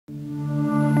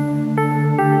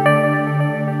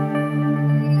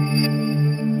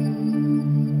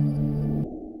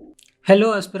Hello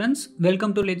aspirants,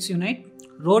 welcome to Let's Unite.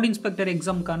 Road Inspector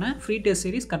exam-கான free test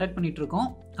series conduct பண்ணிட்டு இருக்கோம்.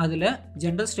 அதில்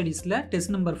General Studies-ல test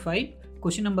number 5,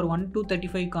 question number 1 to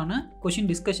 35-கான question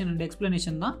discussion and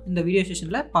explanation தான் இந்த video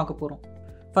செஷனில் பார்க்க போகிறோம்.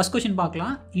 First question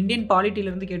பார்க்கலாம். இந்தியன்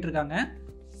பாலிட்டியிலிருந்து கேட்டிருக்காங்க.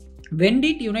 When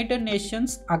did United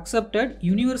Nations accepted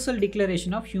Universal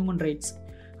Declaration of Human Rights?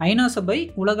 ஐநா சபை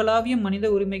உலகளாவிய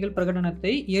மனித உரிமைகள்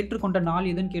பிரகடனத்தை ஏற்றுக்கொண்ட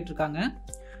நாள் எதுன்னு கேட்டிருக்காங்க.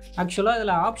 ஆக்சுவலாக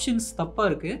இதில் ஆப்ஷன்ஸ் தப்பாக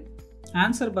இருக்குது.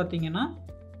 ஆன்சர் பார்த்தீங்கன்னா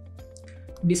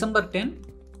டிசம்பர் 10,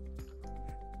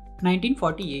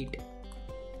 1948.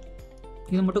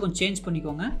 இது மட்டும் கொஞ்சம் சேஞ்ச்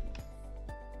பண்ணிக்கோங்க.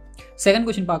 செகண்ட்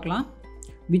கொஸ்டின் பார்க்கலாம்.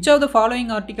 Which of the following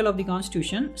article of the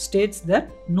Constitution states that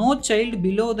no child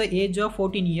below the age of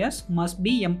 14 years must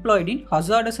be employed in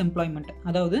hazardous employment?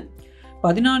 அதாவது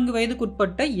 14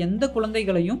 வயதுக்குட்பட்ட எந்த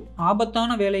குழந்தைகளையும்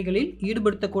ஆபத்தான வேலைகளில்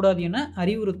ஈடுபடுத்தக்கூடாது என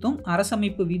அறிவுறுத்தும்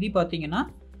அரசமைப்பு விதி பார்த்தீங்கன்னா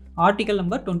ஆர்டிகல்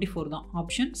நம்பர் 24 தான்.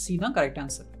 ஆப்ஷன் சி தான் correct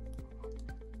answer.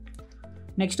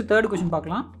 Next third question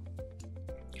பார்க்கலாம்.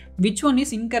 விச் ஒன்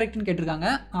இஸ் இன்கரெக்ட்னு கேட்டிருக்காங்க.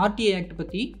 ஆர்டிஐ ஆக்ட்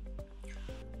பற்றி,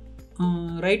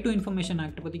 ரைட் டு இன்ஃபர்மேஷன்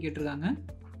ஆக்ட் பற்றி கேட்டிருக்காங்க.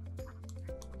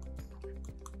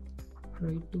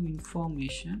 Right to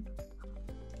information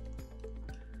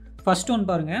first one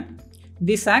பாருங்க.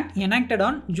 This act enacted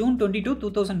on June 22,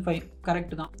 2005.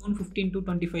 Correct தான். June 15 to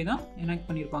 25 தான் enact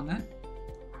பண்ணியிருப்பாங்க.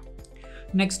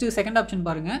 நெக்ஸ்ட் செகண்ட் ஆப்ஷன்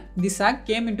பாருங்க. This act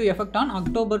game into effect on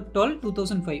October 12,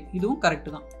 2005. இதுவும் கரெக்ட்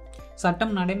தான்.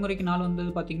 சட்டம் நடைமுறைக்கு நாள்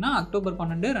வந்தது பார்த்தீங்கன்னா அக்டோபர்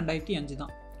 12, 2005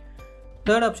 தான்.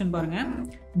 தேர்ட் ஆப்ஷன் பாருங்க.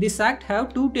 This act have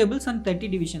 2 tables and 30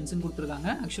 divisions கொடுத்துருக்காங்க.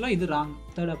 ஆக்சுவலாக இது wrong.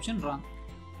 Third option wrong.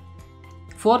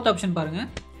 Fourth option பாருங்க.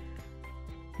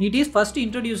 It is first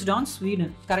introduced on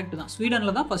Sweden. Correct தான்.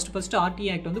 ஸ்வீடனில் தான் ஃபர்ஸ்ட்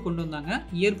ஆர்டிஐ ஆக்ட் வந்து கொண்டு வந்தாங்க.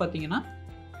 இயர் பார்த்தீங்கன்னா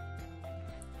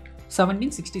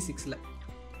 1766.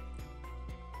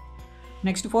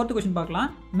 நெக்ஸ்ட் ஃபோர்த் கொஸ்டின் பார்க்கலாம்.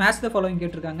 மேட்ச் த ஃபாலோயிங்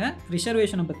கேட்டிருக்காங்க.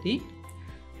 ரிசர்வேஷனை பற்றி.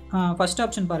 ஃபர்ஸ்ட்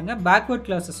ஆப்ஷன் பாருங்கள். பேக்வர்ட்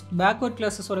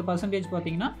கிளாஸஸோட பர்சன்டேஜ்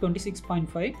பார்த்தீங்கன்னா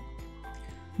 26.5.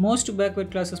 மோஸ்ட்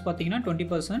பேக்வர்ட் கிளாஸஸ் பார்த்தீங்கன்னா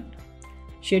 20%.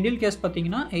 ஷெட்யூல் கேஸ்ட்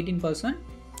பார்த்தீங்கன்னா 18%.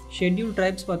 ஷெட்யூல்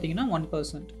ட்ரைப்ஸ் பார்த்தீங்கன்னா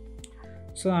 1%.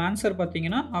 ஸோ ஆன்சர்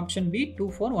பார்த்தீங்கன்னா ஆப்ஷன் பி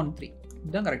 2413.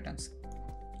 இதுதான் correct answer.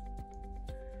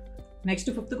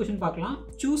 Next fifth question பார்க்கலாம்.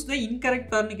 சூஸ் த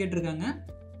இன்கரெக்ட் பேர்னு கேட்டிருக்காங்க.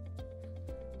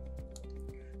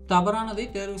 தவறானதை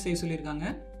தேர்வு செய்ய சொல்லியிருக்காங்க.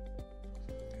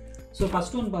 ஸோ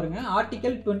ஃபர்ஸ்ட் ஒன் பாருங்க.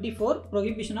 Article 24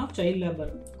 prohibition of child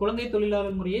labour, குழந்தை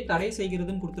தொழிலாளர் முறையை தடை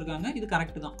செய்கிறதுன்னு கொடுத்துருக்காங்க. இது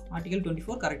கரெக்ட் தான். ஆர்டிகல்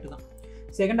 24 கரெக்ட் தான்.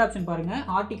 செகண்ட் ஆப்ஷன் பாருங்க.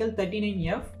 Article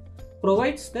 39F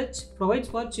provides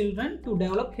for children to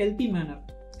develop healthy manor,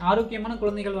 ஆரோக்கியமான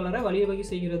குழந்தைகள் வளர வழிவகை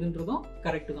செய்கிறதுன்றதும்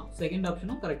கரெக்ட் தான். செகண்ட்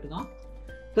ஆப்ஷனும் கரெக்ட் தான்.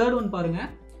 தேர்ட் ஒன் பாருங்க.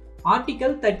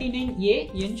 Article 39A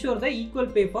ensure the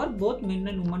equal pay for both men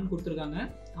and woman கொடுத்துருக்காங்க.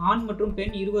 ஆண் மற்றும்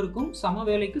பெண் இருவருக்கும் சம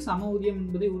வேலைக்கு சம ஊதியம்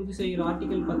என்பதை உறுதி செய்கிற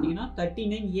ஆர்டிகல் பார்த்தீங்கன்னா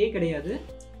 39A கிடையாது,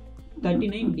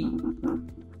 39D.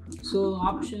 ஸோ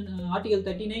ஆப்ஷன் ஆர்டிகல்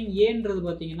 39Aன்றது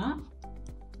பார்த்தீங்கன்னா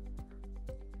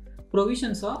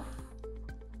provisions of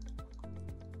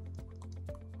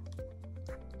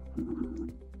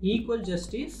equal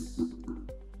justice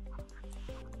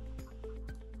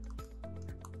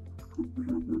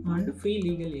and free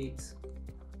legal aids.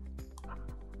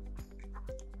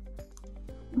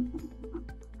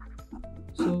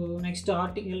 So next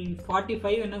article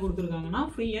 45 என்ன கொடுத்திருக்காங்கன்னா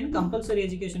free and compulsory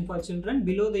education for children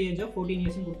below the age of 14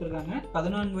 years கொடுத்திருக்காங்க.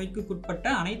 14 வயதுக்குட்பட்ட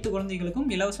அனைத்து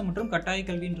குழந்தைகளுக்கும் இலவச மற்றும் கட்டாய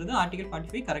கல்வின்றது ஆர்டிகல்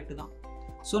 45 கரெக்ட் தான்.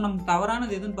 ஸோ நமக்கு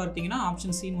தவறானது எதுன்னு பார்த்தீங்கன்னா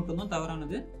ஆப்ஷன் சி மட்டும் தான்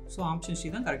தவறானது. ஸோ ஆப்ஷன் சி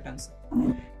தான் correct answer.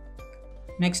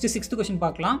 Next sixth question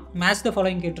பார்க்கலாம். மேட்ச் த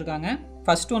ஃபாலோயிங் கேட்டிருக்காங்க.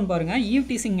 ஃபர்ஸ்ட் ஒன் பாருங்க. ஈவ்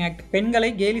டீசிங் ஆக்ட், பெண்களை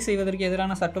கேலி செய்வதற்கு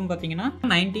எதிரான சட்டம் பார்த்தீங்கன்னா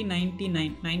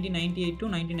 1998 to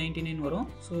 1999 வரும்.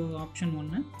 So option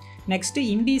 1. Next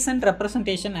indecent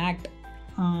representation act,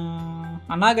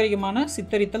 அநாகரிகமான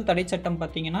சித்தரித்தல் தடை சட்டம்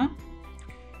பார்த்தீங்கன்னா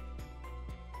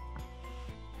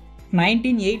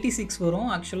 1986 வரும்.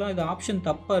 ஆக்சுவலாக இது ஆப்ஷன்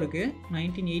தப்பாக இருக்குது.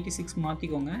 1986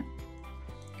 மாற்றிக்கோங்க.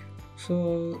 ஸோ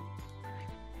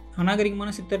அநாகரிகமான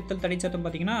சித்தரித்தல் தடை சட்டம்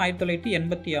பார்த்தீங்கன்னா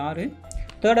 1986.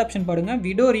 தேர்ட் ஆப்ஷன் பாருங்கள்.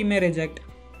 விடோ ரீமேரேஜ் ஆக்ட்,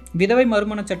 விதவை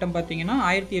மறுமண சட்டம் பார்த்தீங்கன்னா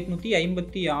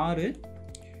 1856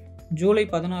 ஜூலை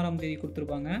 16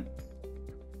 கொடுத்துருப்பாங்க.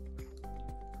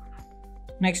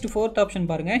 நெக்ஸ்ட் ஃபோர்த் ஆப்ஷன்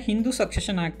பாருங்கள். ஹிந்து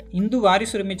சக்சஷன் ஆக்ட், இந்து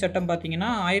வாரிசுரிமை சட்டம் பார்த்தீங்கன்னா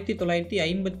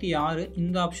 1956.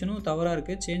 இந்த ஆப்ஷனும் தவறாக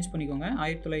இருக்குது, சேஞ்ச் பண்ணிக்கோங்க.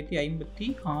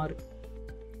 1956.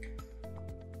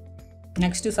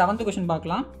 நெக்ஸ்ட் செவன்த் கொஸ்டின்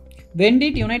பார்க்கலாம். When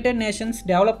did United Nations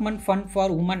Development Fund for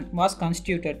Women was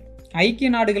constituted? ஐக்கிய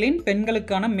நாடுகளின்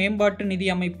பெண்களுக்கான மேம்பாட்டு நிதி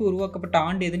அமைப்பு உருவாக்கப்பட்ட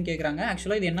ஆண்டு எதுன்னு கேட்குறாங்க.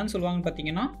 ஆக்சுவலாக இது என்னன்னு சொல்லுவாங்கன்னு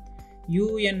பார்த்தீங்கன்னா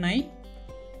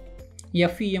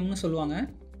UNIFEMனு சொல்லுவாங்க.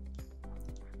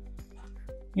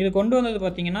 இது கொண்டு வந்தது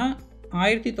பார்த்தீங்கன்னா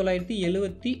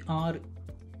 1976.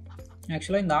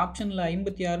 ஆக்சுவலாக இந்த ஆப்ஷனில்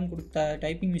 56ன்னு கொடுத்த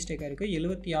டைப்பிங் மிஸ்டேக்காக இருக்குது,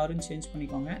 76ன்னு சேஞ்ச்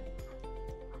பண்ணிக்கோங்க.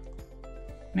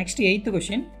 Next 8th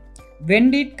question. When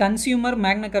did Consumer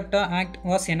Magna Carta Act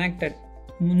was enacted?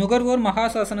 நுகர்வோர்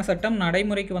மகாசாசன சட்டம்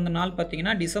நடைமுறைக்கு வந்த நாள்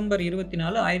பார்த்தீங்கன்னா டிசம்பர்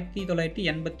 24,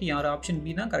 1986. ஆப்ஷன்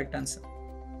பி தான் correct answer.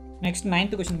 Next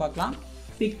 9th question பார்க்கலாம்.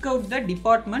 Big out the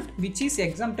department which is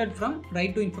exempted from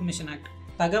right to information act.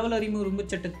 தகவல் அறிவு உரிமை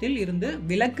சட்டத்தில் இருந்து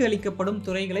விலக்கு அளிக்கப்படும்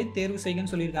துறைகளை தேர்வு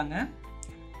செய்யன்னு சொல்லியிருக்காங்க.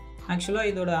 ஆக்சுவலாக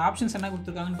இதோட ஆப்ஷன்ஸ் என்ன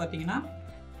கொடுத்துருக்காங்கன்னு பார்த்தீங்கன்னா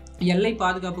எல்லை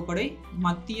பாதுகாப்பு படை,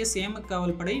 மத்திய சேம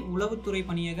காவல் படை, உளவுத்துறை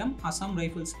பணியகம், அசாம்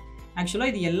ரைஃபிள்ஸ்.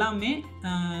 ஆக்சுவலாக இது எல்லாமே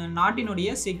நாட்டினுடைய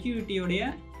செக்யூரிட்டியோடைய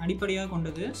அடிப்படையாக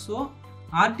கொண்டது. ஸோ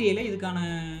ஆர்டிஐயில்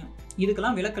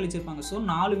இதுக்கெல்லாம் விலக்களிச்சிருப்பாங்க. ஸோ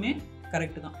 4மே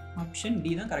கரெக்டு தான். ஆப்ஷன்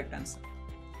டி தான் correct answer.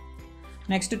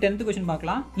 Next 10th question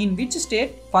பார்க்கலாம். In which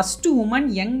state first woman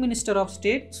young minister of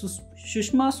state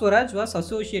Sushma Swaraj was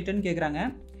அசோசியேட்டட்னு கேட்குறாங்க.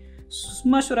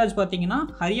 சுஷ்மா ஸ்வராஜ் பார்த்தீங்கன்னா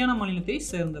ஹரியானா மாநிலத்தை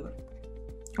சேர்ந்தவர்.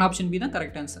 ஆப்ஷன் பி தான்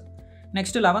correct answer.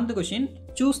 Next 11th question.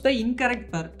 Choose the incorrect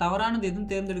பேர். தவறானது எதுவும்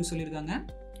தேர்ந்தெடுக்க சொல்லியிருக்காங்க.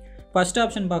 ஃபர்ஸ்ட்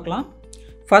ஆப்ஷன் பார்க்கலாம்.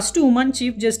 First woman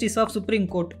chief justice of supreme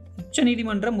court. உச்ச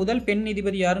நீதிமன்ற முதல் பெண்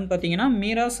நீதிபதி யாருன்னு பார்த்தீங்கன்னா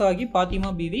மீரா சாஹிப் பாத்திமா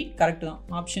பிவி. கரெக்ட் தான்.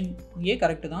 ஆப்ஷன் ஏ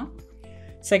கரெக்ட் தான்.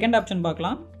 செகண்ட் ஆப்ஷன்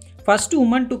பார்க்கலாம். First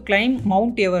woman to claim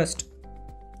mount Everest.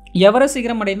 Everest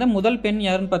சிகரம் அடைந்த முதல் பெண்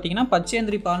யாருன்னு பார்த்தீங்கன்னா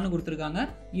பச்சேந்திரி பால்னு கொடுத்துருக்காங்க.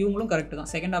 இவங்களும் கரெக்ட்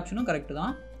தான். செகண்ட் ஆப்ஷனும் கரெக்ட்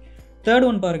தான். தேர்ட்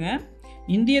ஒன் பாருங்கள்.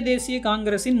 இந்திய தேசிய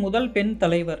காங்கிரஸின் முதல் பெண்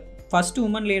தலைவர். First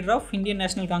woman leader of Indian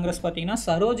national Congress பார்த்தீங்கன்னா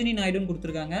சரோஜினி நாயுடுன்னு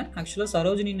கொடுத்துருக்காங்க. ஆக்சுவலாக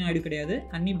சரோஜினி நாயுடு கிடையாது,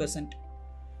 அன்னி பெசன்ட்.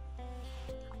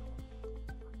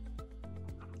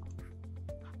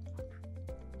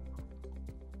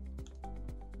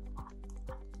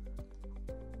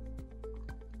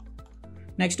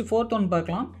 நெக்ஸ்ட் 4th ஒன்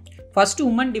பார்க்கலாம். First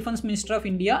woman defence minister of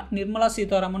India Nirmala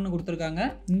Sitharaman கொடுத்துருக்காங்க.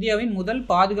 இந்தியாவின் முதல்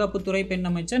பாதுகாப்புத்துறை பெண்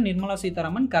அமைச்சர் நிர்மலா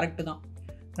சீதாராமன். கரெக்டு தான்.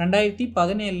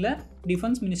 2017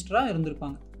 டிஃபென்ஸ் மினிஸ்டராக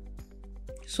இருந்திருப்பாங்க.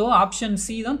 ஸோ ஆப்ஷன்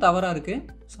சி தான் தவறாக இருக்குது.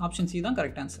 ஆப்ஷன் சி தான்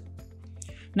correct answer.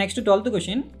 Next 12th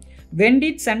question. When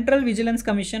did central vigilance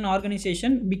commission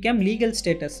organisation become legal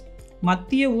status.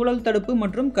 மத்திய ஊழல் தடுப்பு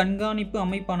மற்றும் கண்காணிப்பு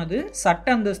அமைப்பானது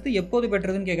சட்ட அந்தஸ்து எப்போது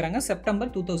பெற்றதுன்னு கேட்குறாங்க.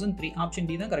 செப்டம்பர் 2003. ஆப்ஷன்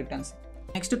டி தான் correct answer.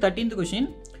 Next 13th question.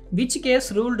 Which case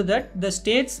ruled that the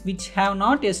states which have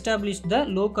not established the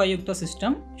Lok Ayukta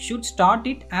system should start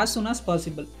it as soon as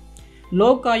possible.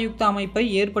 Lok Ayukta அமைப்பை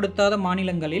ஏற்படுத்தாத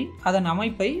மாநிலங்களில் அதன்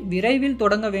அமைப்பை விரைவில்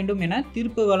தொடங்க வேண்டும் என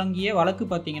தீர்ப்பு வழங்கிய வழக்கு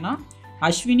பார்த்தீங்கன்னா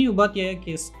அஸ்வினி உபாத்யாயா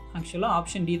கேஸ். ஆக்சுவலாக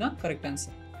ஆப்ஷன் டி தான் correct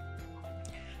answer.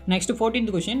 Next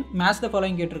 14th question. Match the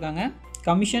following கேட்டிருக்காங்க.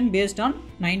 Commission based on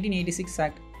 1986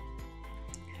 act.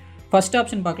 First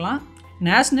option பார்க்கலாம்.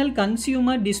 National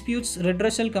consumer disputes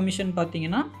redressal commission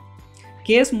பார்த்தீங்கன்னா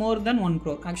கேஸ் மோர் தென் 1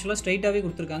 crore. ஆக்சுவலாக ஸ்ட்ரைட்டாகவே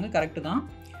கொடுத்துருக்காங்க. கரெக்டு தான்.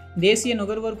 தேசிய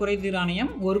நுகர்வோர் குறைதீர் ஆணையம்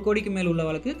 1 கோடிக்கு மேல் உள்ள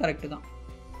வழக்கு. கரெக்டு தான்.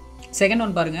 செகண்ட்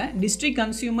ஒன் பாருங்கள். District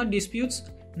consumer disputes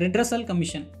redressal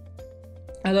commission,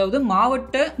 அதாவது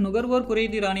மாவட்ட நுகர்வோர்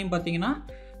குறைதீர் ஆணையம் பார்த்தீங்கன்னா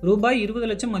ரூபாய் 20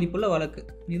 லட்சம் மதிப்புள்ள வழக்கு.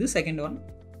 இது செகண்ட் ஒன்.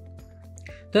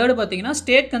 தேர்டு பார்த்தீங்கன்னா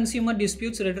state consumer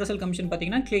disputes redressal commission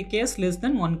பார்த்தீங்கன்னா கேஸ் லெஸ்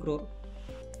தென் 1 crore.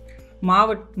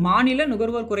 மாநில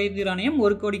நுகர்வோர் குறைதீர் ஆணையம்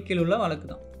 1 கோடிக்கு கீழ் உள்ள வழக்கு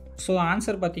தான். ஸோ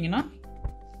ஆன்சர் பார்த்தீங்கன்னா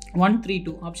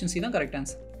 132. ஆப்ஷன் சி தான் correct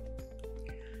answer.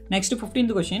 Next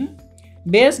 15th question.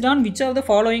 Based on which of the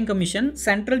following commission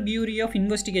central bureau of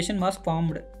investigation was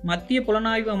formed. மத்திய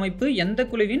புலனாய்வு அமைப்பு எந்த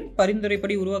குழுவின்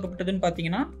பரிந்துரைப்படி உருவாக்கப்பட்டதுன்னு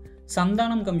பார்த்தீங்கன்னா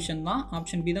சந்தானம் கமிஷன் தான்.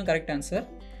 ஆப்ஷன் பி தான் கரெக்ட் ஆன்சர்.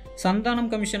 சந்தானம்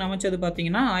கமிஷன் அமைச்சது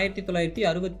பார்த்தீங்கன்னா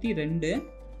 1962.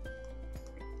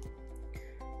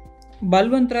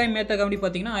 பல்வந்த் ராய் மேத்தா கமிட்டி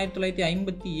பார்த்தீங்கன்னா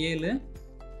 1957.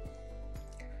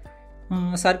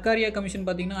 சர்க்காரியா கமிஷன்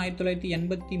பார்த்தீங்கன்னா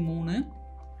 1983.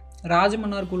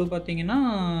 ராஜமன்னார் குழு பார்த்தீங்கன்னா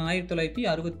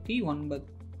 1969.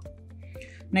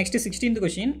 Next 16th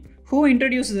question. Who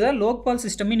introduce the Lokpal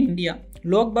system in India.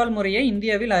 Lokpal முறையை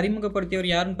இந்தியாவில் அறிமுகப்படுத்தியவர்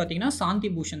யாருன்னு பார்த்தீங்கன்னா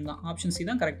சாந்தி பூஷன் தான். ஆப்ஷன் சி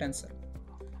தான் கரெக்ட் ஆன்சர்.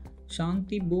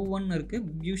 சாந்தி பூவன் இருக்குது,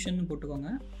 பியூஷன் போட்டுக்கோங்க.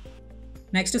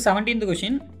 Next 17th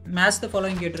question. Match the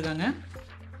following கேட்டிருக்காங்க.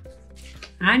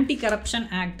 Anti corruption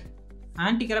act.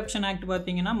 Anti corruption act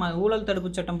பார்த்தீங்கன்னா ஊழல் தடுப்பு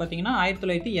சட்டம் பார்த்தீங்கன்னா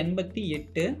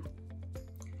 1988.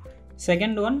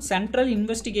 Second one central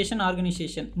investigation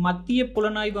organisation, மத்திய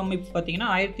புலனாய்வு அமைப்பு பார்த்தீங்கன்னா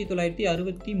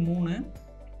 1963.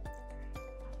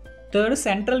 தேர்டு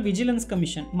சென்ட்ரல் விஜிலன்ஸ்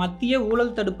கமிஷன், மத்திய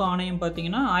ஊழல் தடுப்பு ஆணையம்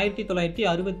பார்த்தீங்கன்னா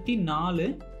 1964.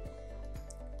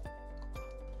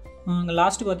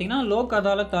 லாஸ்ட் பார்த்தீங்கன்னா லோக்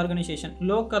அதாலத் ஆர்கனைசேஷன்,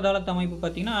 லோக் அதாலத் அமைப்பு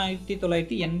பார்த்தீங்கன்னா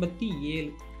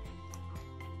 1987.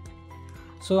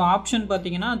 ஸோ ஆப்ஷன்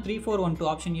பார்த்தீங்கன்னா 3412,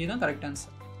 ஆப்ஷன் ஏ தான் correct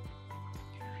answer.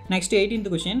 Next 18th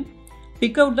question.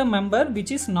 Pick out the member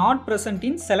which is not present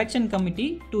in selection committee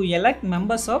to elect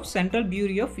members of Central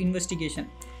Bureau of Investigation.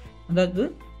 அதாவது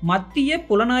மத்திய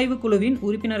புலனாய்வு குழுவின்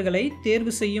உறுப்பினர்களை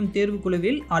தேர்வு செய்யும் தேர்வு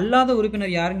குழுவில் அல்லாத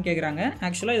உறுப்பினர் யாருன்னு கேட்குறாங்க.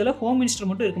 ஆக்சுவலாக இதில் ஹோம் மினிஸ்டர்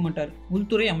மட்டும் இருக்க மாட்டார்,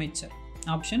 உள்துறை அமைச்சர்.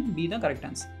 ஆப்ஷன் பி தான் correct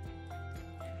answer.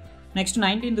 Next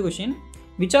 19th question.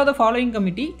 Which are the following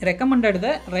committee recommended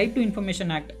the right to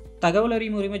information act? தகவல்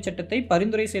அறியும் உரிமை சட்டத்தை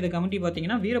பரிந்துரை செய்த கமிட்டி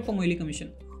பார்த்தீங்கன்னா Veerappa Moily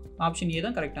commission. Option A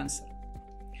தான் correct answer.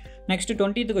 Next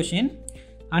 20th question.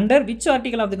 Under which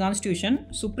article of the Constitution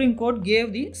Supreme Court gave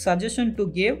the suggestion to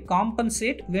give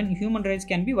compensate when human rights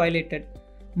can be violated?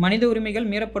 மனித உரிமைகள்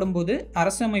மீறப்படும் போது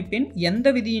அரசமைப்பின் எந்த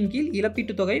விதியின் கீழ்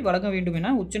இழப்பீட்டுத் தொகை வழங்க வேண்டும்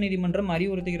என உச்சநீதிமன்றம்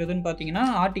அறிவுறுத்துகிறதுன்னு பார்த்தீங்கன்னா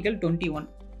ஆர்டிகல் 21.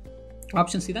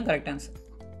 ஆப்ஷன் சி தான் correct answer.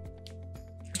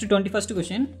 Next 21st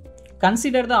question.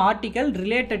 Consider the article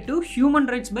related to human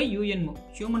rights by UNO.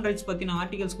 Human rights பற்றின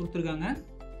ஆர்டிகல்ஸ் கொடுத்துருக்காங்க.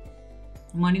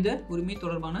 மனித உரிமை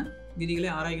தொடர்பான விதிகளை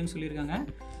ஆராய்கன்னு சொல்லியிருக்காங்க.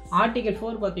 ஆர்டிகல்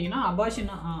 4 பார்த்தீங்கன்னா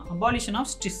அபாலிஷன் ஆஃப்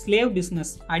ஸ்லேவ்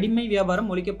பிஸ்னஸ், அடிமை வியாபாரம்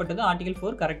ஒழிக்கப்பட்டது. ஆர்டிகல்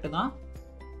 4 கரெக்டு தான்.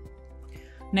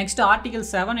 நெக்ஸ்ட் ஆர்டிகல்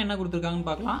 7 என்ன கொடுத்துருக்காங்கன்னு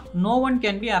பார்க்கலாம். No one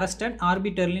can be arrested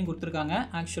ஆர்பிட்டர்லியும் கொடுத்துருக்காங்க.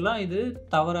 ஆக்சுவலாக இது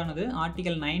தவறானது,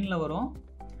 ஆர்டிகல் 9ல் வரும்.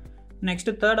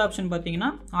 நெக்ஸ்ட் தேர்ட் ஆப்ஷன் பார்த்தீங்கன்னா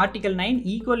article 9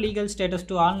 equal legal status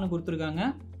to ஆல்னு கொடுத்துருக்காங்க.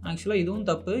 ஆக்சுவலாக இதுவும்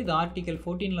தப்பு, இது ஆர்டிகல்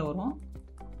 14ல் வரும்.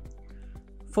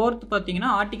 ஃபோர்த்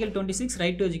பார்த்தீங்கன்னா article 26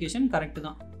 right to education correct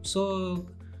தான். ஸோ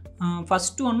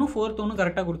ஃபஸ்ட்டு ஒன்றும் ஃபோர்த் ஒன்றும்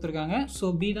கரெக்டாக கொடுத்துருக்காங்க. ஸோ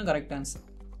பி தான் correct answer.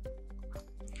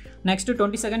 Next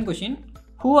 22nd question.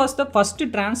 Who was the first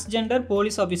transgender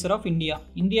police officer of India?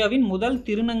 இந்தியாவின் முதல்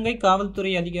திருநங்கை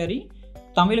காவல்துறை அதிகாரி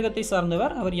தமிழகத்தை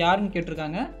சார்ந்தவர், அவர் யாருன்னு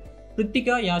கேட்டிருக்காங்க.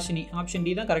 பிரித்திகா யாஷினி. ஆப்ஷன்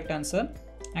டி தான் கரெக்ட் ஆன்சர்.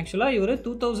 ஆக்சுவலாக இவர்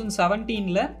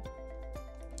 2017ல்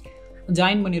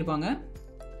ஜாயின் பண்ணியிருப்பாங்க.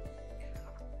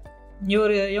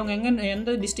 இவங்க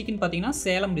எந்த டிஸ்ட்ரிக்ட்னு பார்த்தீங்கன்னா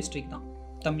சேலம் டிஸ்ட்ரிக்ட் தான்,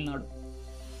 Tamil Nadu.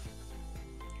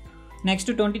 Next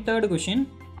 23rd question.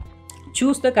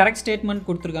 Choose the correct statement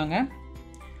கொடுத்துருக்காங்க.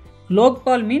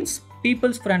 Lokpal means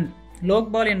peoples friend.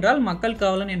 Lokpal என்றால் மக்கள்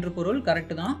காவலன் என்று பொருள்.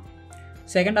 கரெக்டு தான்.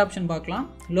 செகண்ட் ஆப்ஷன் பார்க்கலாம்.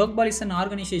 Lokpal is an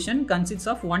organisation consists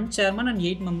of 1 chairman and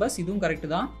 8 members. இதுவும் கரெக்டு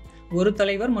தான். ஒரு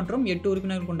தலைவர் மற்றும் 8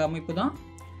 உறுப்பினர்கள் கொண்ட அமைப்பு தான்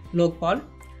லோக்பால்.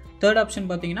 தேர்ட் ஆப்ஷன்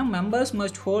பார்த்தீங்கன்னா members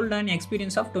must hold and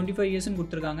experience of 25 yearsன்னு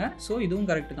கொடுத்துருக்காங்க. ஸோ இதுவும்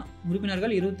கரெக்டு தான்.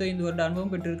 உறுப்பினர்கள் 25 வருட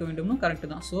அனுபவம் பெற்றிருக்க வேண்டும்னு கரெக்டு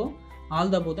தான். ஸோ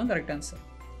ஆல் த போத் தான் correct answer.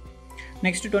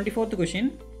 Next 24th question.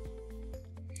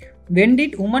 When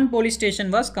did women police station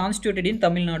was constituted in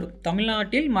Tamil Nadu?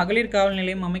 தமிழ்நாட்டில் மகளிர் காவல்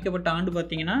நிலையம் அமைக்கப்பட்ட ஆண்டு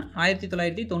பார்த்தீங்கன்னா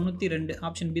 1992.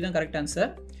 ஆப்ஷன் பி தான் கரெக்ட்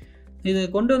ஆன்சர். இது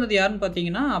கொண்டு வந்தது யாருன்னு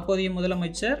பார்த்தீங்கன்னா அப்போதைய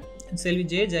முதலமைச்சர் செல்வி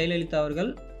ஜெயலலிதா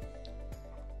அவர்கள்.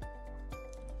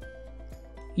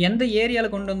 எந்த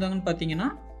ஏரியாவில் கொண்டு வந்தாங்கன்னு பார்த்தீங்கன்னா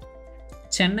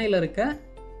சென்னையில் இருக்க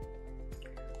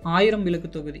 1000 விளக்கு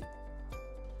தொகுதி.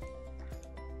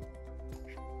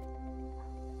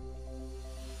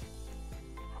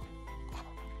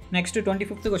 நெக்ஸ்ட்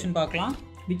 25th கொஷின் பார்க்கலாம்.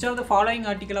 Which of the following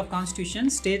article of Constitution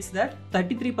states that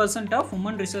 33% of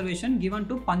women reservation given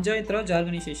to panchayat Raj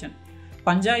organisation?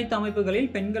 Panchayat அமைப்புகளில்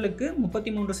பெண்களுக்கு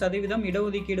 33%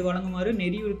 இடஒதுக்கீடு வழங்குமாறு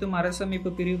நெறியுறுத்தும்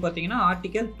அரசமைப்பு பிரிவு பார்த்தீங்கன்னா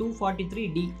ஆர்டிகல்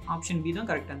 243D. ஆப்ஷன் பி தான்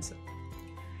correct answer.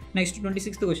 Next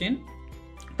 26th question.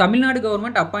 Tamil Nadu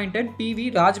government appointed PV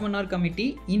Rajamannar committee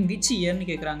in which இயர்னு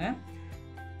கேட்குறாங்க.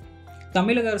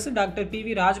 தமிழக அரசு டாக்டர் PV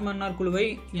ராஜ்மன்னார் குழுவை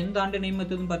எந்த ஆண்டு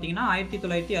நியமித்ததுன்னு பார்த்தீங்கன்னா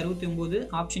 1969.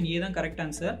 ஆப்ஷன் ஏ தான் கரெக்ட்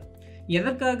ஆன்சர்.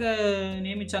 எதற்காக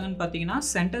நியமிச்சாங்கன்னு பார்த்தீங்கன்னா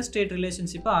சென்டர் ஸ்டேட்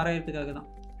ரிலேஷன்ஷிப்பை ஆராயறதுக்காக தான்.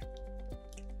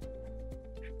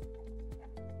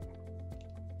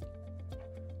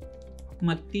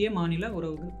 மத்திய மாநில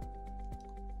உறவுகள்.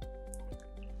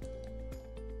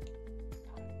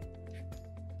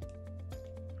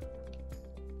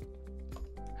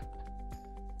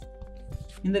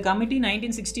 இந்த கமிட்டி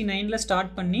 1969ல்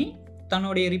ஸ்டார்ட் பண்ணி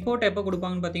தன்னுடைய ரிப்போர்ட் எப்போ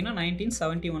கொடுப்பாங்கன்னு பார்த்தீங்கன்னா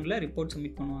 1971ல் ரிப்போர்ட்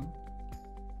சப்மிட் பண்ணுவாங்க.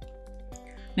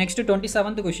 Next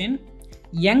 27th question.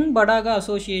 Young படாகா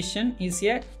association is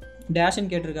a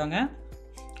டேஷ்ன்னு கேட்டிருக்காங்க.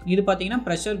 இது பார்த்தீங்கன்னா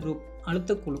ப்ரெஷர் குரூப்,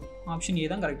 அழுத்த குழு. ஆப்ஷன் ஏ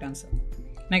தான் correct answer.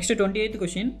 Next 28th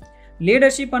question.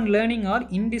 Leadership and learning R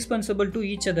indispensable to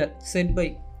each other set by.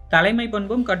 தலைமை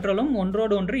பண்பும் கற்றலும்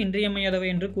ஒன்றோடு ஒன்று இன்றியமையாதவை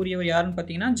என்று கூறியவர் யாருன்னு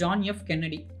பார்த்தீங்கன்னா John F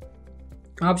Kennedy.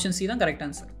 Option C தான் correct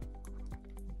answer.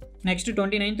 Next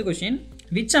 29th question.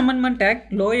 Which amendment act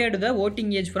லோயர்டு the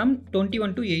voting age from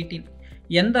 21 to 18?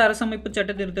 எந்த அரசமைப்பு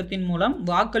சட்ட திருத்தத்தின் மூலம்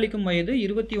வாக்களிக்கும் வயது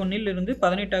 21 to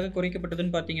 18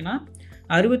 குறைக்கப்பட்டதுன்னு பார்த்தீங்கன்னா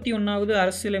 61வது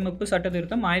அரசியலமைப்பு சட்ட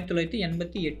திருத்தம்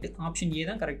 1988. ஆப்ஷன் ஏ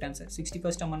தான் correct answer.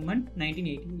 61st amendment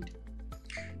 1988.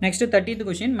 Next 30th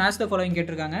question. Match the following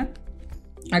கேட்டிருக்காங்க.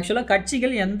 ஆக்சுவலாக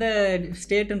கட்சிகள் எந்த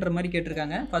ஸ்டேட்டுன்ற மாதிரி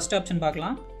கேட்டிருக்காங்க. ஃபர்ஸ்ட் ஆப்ஷன்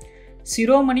பார்க்கலாம்.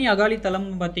 சிரோமணி அகாலி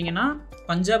தளம்னு பார்த்தீங்கன்னா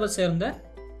பஞ்சாபை சேர்ந்த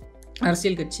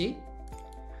அரசியல் கட்சி.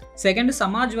 செகண்ட்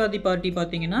சமாஜ்வாதி பார்ட்டி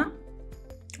பார்த்தீங்கன்னா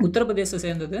உத்தரப்பிரதேச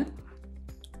சேர்ந்தது.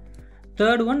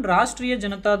 தேர்ட் ஒன் ராஷ்ட்ரிய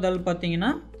ஜனதா தள் பார்த்தீங்கன்னா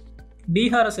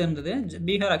பீகாரை சேர்ந்தது.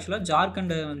 பீகார் ஆக்சுவலாக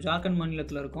ஜார்க்கண்ட்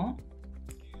மாநிலத்தில் இருக்கும்.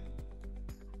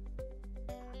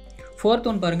 4th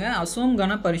ஒன் பாருங்கள், அசாம்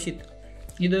கன பரிஷத்.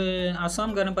 இது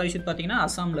அசாம் கன பரிஷத் பார்த்தீங்கன்னா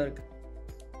அசாமில் இருக்குது.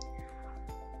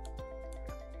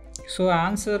 ஸோ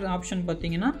ஆன்சர் ஆப்ஷன்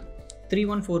பார்த்தீங்கன்னா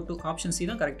 3142 ஆப்ஷன் சி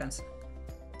தான் correct answer.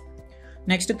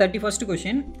 Next 31st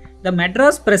question, the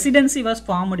Madras presidency was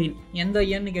formed in எந்த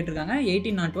இயர்னு கேட்டிருக்காங்க.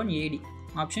 1801 AD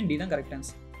ஆப்ஷன் டி தான் correct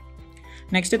answer.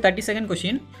 Next 32nd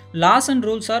question, loss and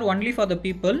rules are only for the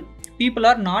people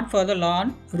are not for the law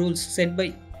and rules set by.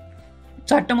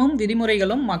 சட்டமும்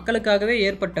விதிமுறைகளும் மக்களுக்காகவே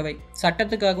ஏற்பட்டவை,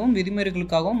 சட்டத்துக்காகவும்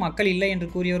விதிமுறைகளுக்காகவும் மக்கள் இல்லை என்று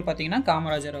கூறியவர் பார்த்தீங்கன்னா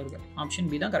காமராஜர் அவர்கள். ஆப்ஷன்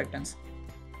பி தான் correct answer.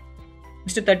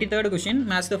 Next 33rd question,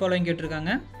 match the following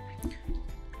கேட்டிருக்காங்க.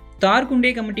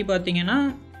 தார்குண்டே கமிட்டி பார்த்தீங்கன்னா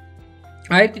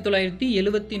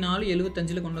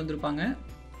 1974-75 கொண்டு வந்திருப்பாங்க.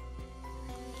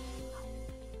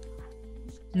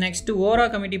 நெக்ஸ்ட் ஓரா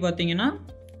கமிட்டி பார்த்தீங்கன்னா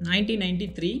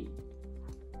 1993.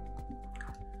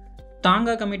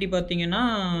 தாங்கா கமிட்டி பார்த்தீங்கன்னா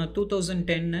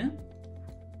 2010.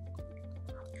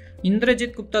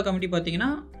 இந்திரஜித் குப்தா கமிட்டி பார்த்தீங்கன்னா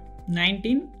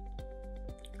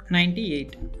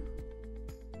 1998.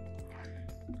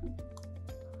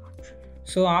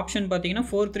 ஸோ ஆப்ஷன் பார்த்தீங்கன்னா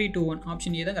 4321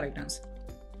 ஆப்ஷன் ஏ தான் correct answer.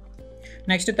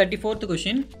 Next 34th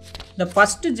question, the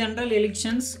first general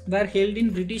elections where held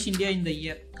in British India இந்த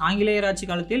இயர். ஆங்கிலேயர் ஆட்சி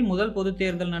காலத்தில் முதல் பொது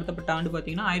தேர்தல் நடத்தப்பட்ட ஆண்டு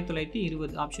பார்த்தீங்கன்னா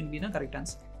 1920. ஆப்ஷன் பி தான் correct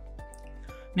answer.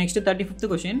 Next 35th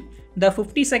question, the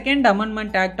 52nd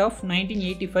amendment act of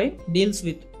 1985 deals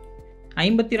with.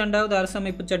 52வது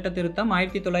அரசமைப்பு சட்ட திருத்தம்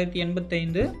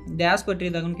 1985 டேஸ்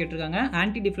பற்றியதாகவும் கேட்டிருக்காங்க.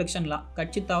 ஆன்டி டிஃப்ளெக்ஷன் லா,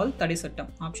 கட்சித்தாவல் தடை சட்டம்.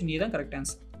 ஆப்ஷன் ஏ தான் correct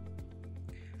answer.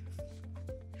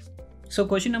 So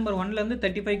question number 1லேருந்து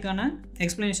 35க்கான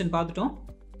explanation பார்த்துட்டோம்.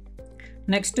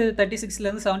 நெக்ஸ்ட்டு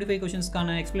 36லேருந்து 75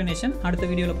 கொஷின்ஸ்க்கான எக்ஸ்ப்ளனேஷன் அடுத்த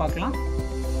வீடியோவில் பார்க்கலாம்.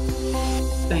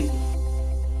 தேங்க்யூ.